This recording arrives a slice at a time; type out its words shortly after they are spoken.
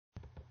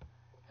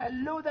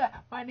Hello there,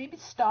 my name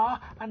is Star,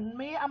 and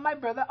me and my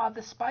brother are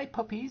the Spy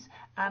Puppies,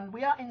 and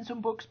we are in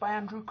some books by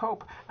Andrew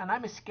Cope, and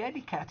I'm a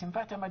scaredy cat. In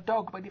fact, I'm a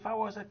dog, but if I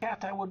was a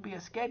cat, I would be a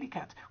scaredy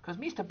cat, because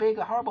Mr. Big,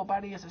 the horrible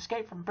baddie, has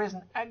escaped from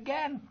prison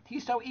again.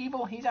 He's so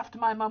evil, he's after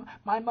my mum.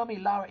 My mummy,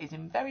 Laura, is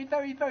in very,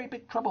 very, very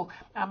big trouble,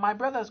 and my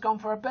brother's gone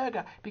for a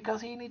burger, because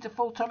he needs a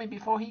full tummy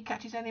before he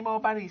catches any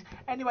more baddies.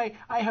 Anyway,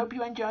 I hope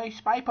you enjoy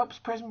Spy Pups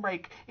Prison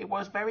Break. It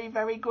was very,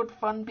 very good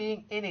fun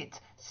being in it.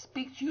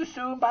 Speak to you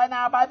soon. Bye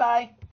now. Bye-bye.